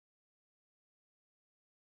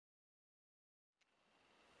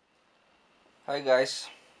Hi guys,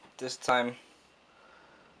 this time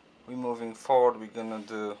we're moving forward. We're gonna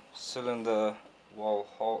do cylinder wall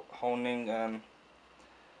honing, and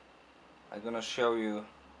I'm gonna show you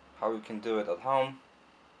how you can do it at home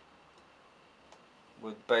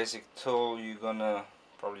with basic tool you're gonna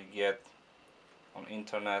probably get on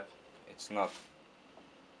internet. It's not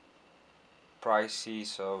pricey,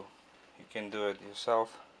 so you can do it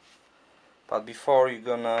yourself. But before you're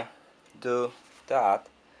gonna do that,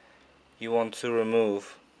 you want to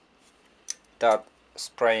remove that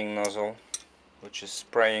spraying nozzle, which is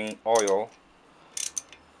spraying oil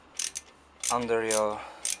under your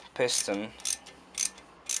piston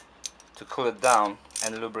to cool it down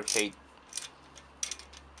and lubricate.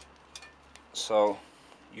 So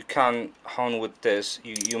you can't hone with this,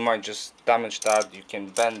 you might just damage that, you can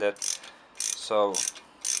bend it. So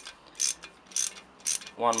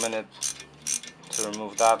 1 minute to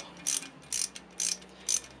remove that.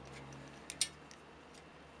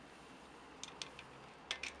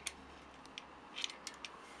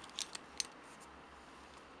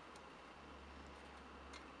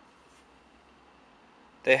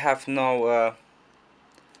 They have no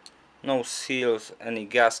seals, any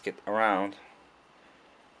gasket around.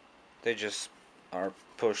 They just are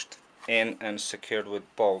pushed in and secured with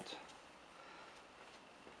bolt.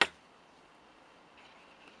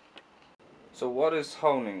 So what is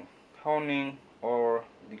honing? Honing or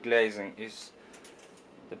deglazing is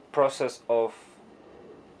the process of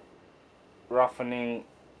roughening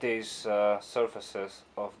these surfaces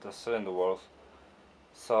of the cylinder walls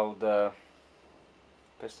so the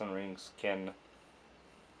piston rings can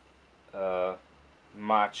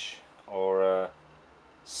match or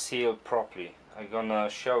seal properly. I'm gonna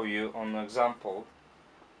show you on an example.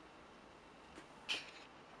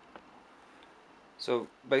 So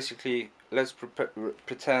basically, let's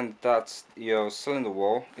pretend that your cylinder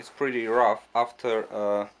wall is pretty rough after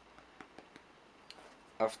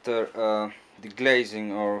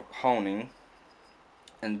deglazing or honing,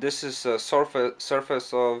 and this is a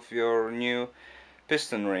surface of your new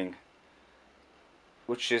piston ring,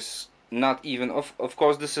 which is not even of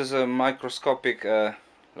course this is a microscopic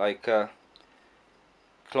like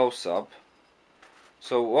close-up.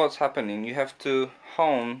 So what's happening, you have to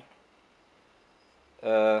hone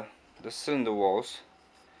the cylinder walls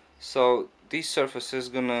so these surfaces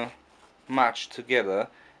gonna match together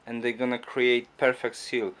and they're gonna create perfect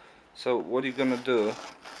seal. So what you're gonna do,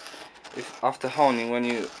 if after honing, when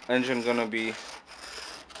your engine gonna be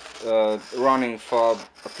running for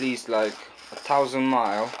at least like 1,000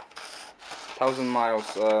 miles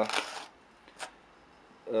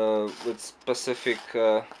with specific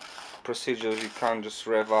procedures, you can't just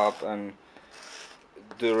rev up and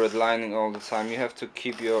do redlining all the time. You have to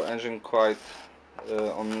keep your engine quite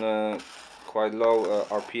on quite low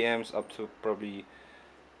RPMs, up to probably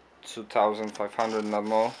 2,500, not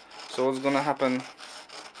more. So what's gonna happen,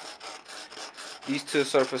 these two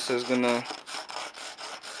surfaces gonna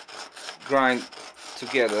grind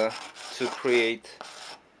together to create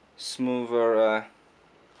smoother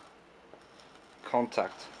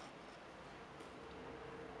contact,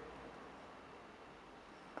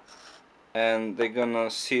 and they're gonna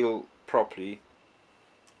seal properly.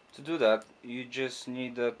 To do that, you just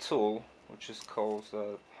need a tool which is called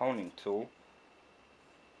a honing tool,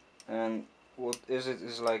 and what is it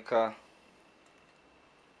is like a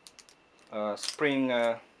spring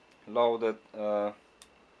loaded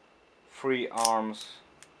 3 arms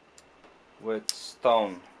with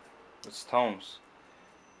stones,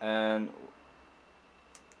 and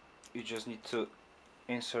you just need to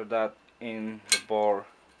insert that in the bore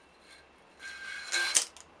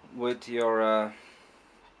with your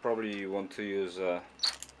probably you want to use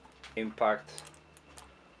impact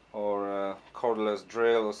or cordless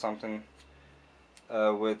drill or something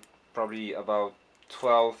with probably about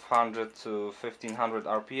 1200 to 1500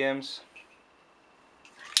 RPMs.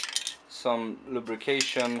 Some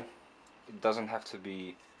lubrication, it doesn't have to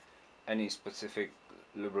be any specific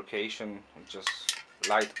lubrication, just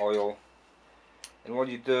light oil. And what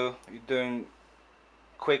you do, you're doing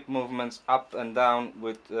quick movements up and down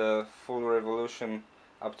with full revolution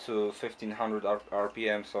up to 1500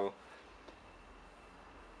 RPM. So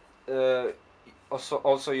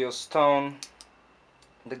also your stone,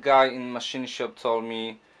 the guy in machine shop told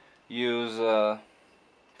me use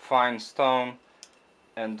fine stone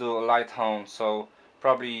and do a light hone, so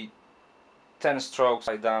probably 10 strokes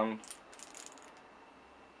right down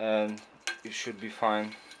and you should be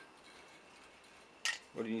fine.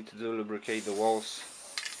 What you need to do, lubricate the walls,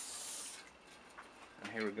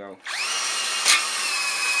 and here we go.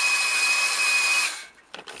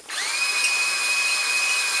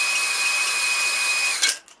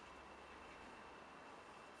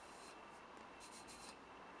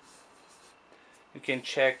 can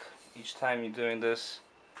check each time you're doing this.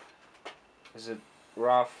 Is it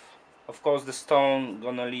rough? Of course the stone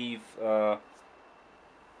gonna leave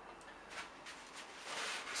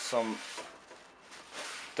some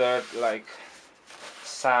dirt like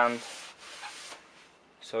sand,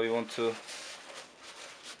 so you want to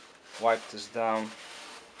wipe this down.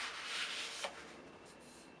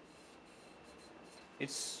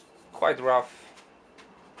 It's quite rough.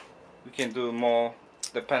 We can do more,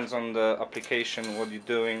 depends on the application, what you're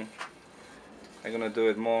doing. I'm gonna do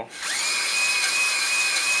it more.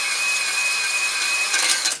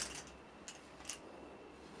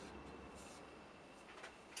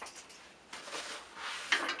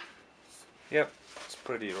 Yep, it's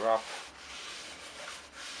pretty rough.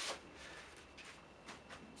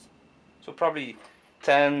 So probably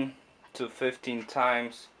 10 to 15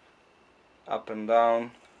 times up and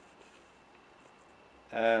down,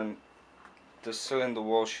 and the cylinder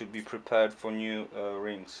wall should be prepared for new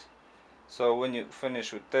rings. So when you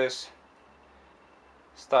finish with this,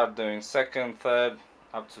 start doing second, third,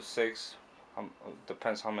 up to 6.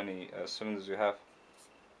 Depends how many cylinders you have.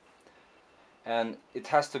 And it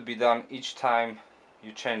has to be done each time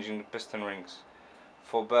you're changing the piston rings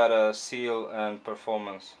for better seal and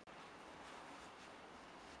performance.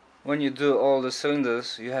 When you do all the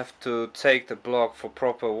cylinders, you have to take the block for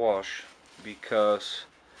proper wash, because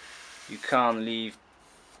you can't leave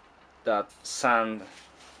that sand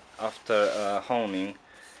after honing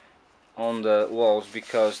on the walls,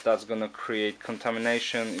 because that's gonna create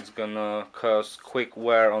contamination. It's gonna cause quick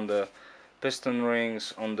wear on the piston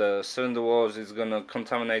rings, on the cylinder walls. It's gonna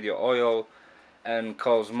contaminate your oil and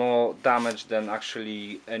cause more damage than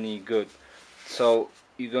actually any good. So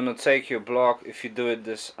you're gonna take your block, if you do it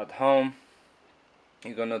this at home,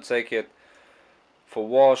 you're gonna take it for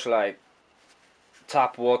wash, like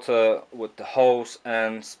tap water with the hose,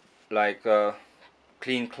 and like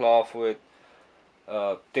clean cloth with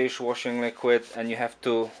dishwashing liquid, and you have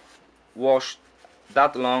to wash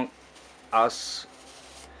that long as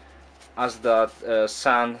that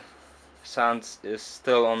sand is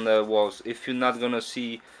still on the walls. If you're not gonna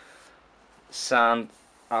see sand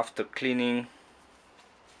after cleaning,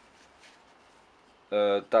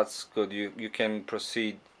 that's good. You can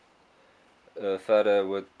proceed further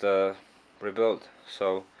with rebuild.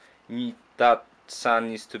 So that sand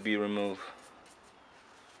needs to be removed.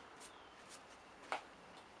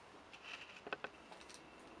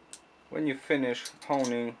 When you finish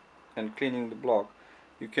honing and cleaning the block,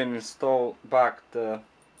 you can install back the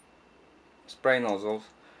spray nozzles.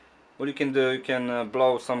 What you can do, you can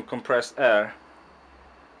blow some compressed air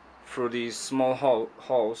through these small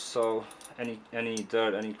holes, so any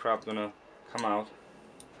dirt, any crap gonna come out,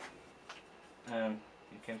 and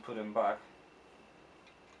you can put them back.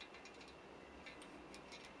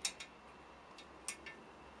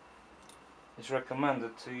 It's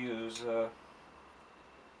recommended to use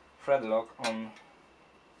thread lock on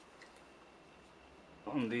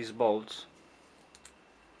these bolts.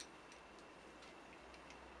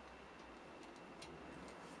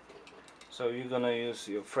 So you're gonna use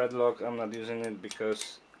your thread lock. I'm not using it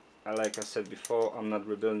because, like I said before, I'm not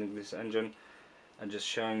rebuilding this engine. I'm just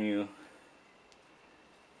showing you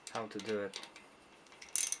how to do it.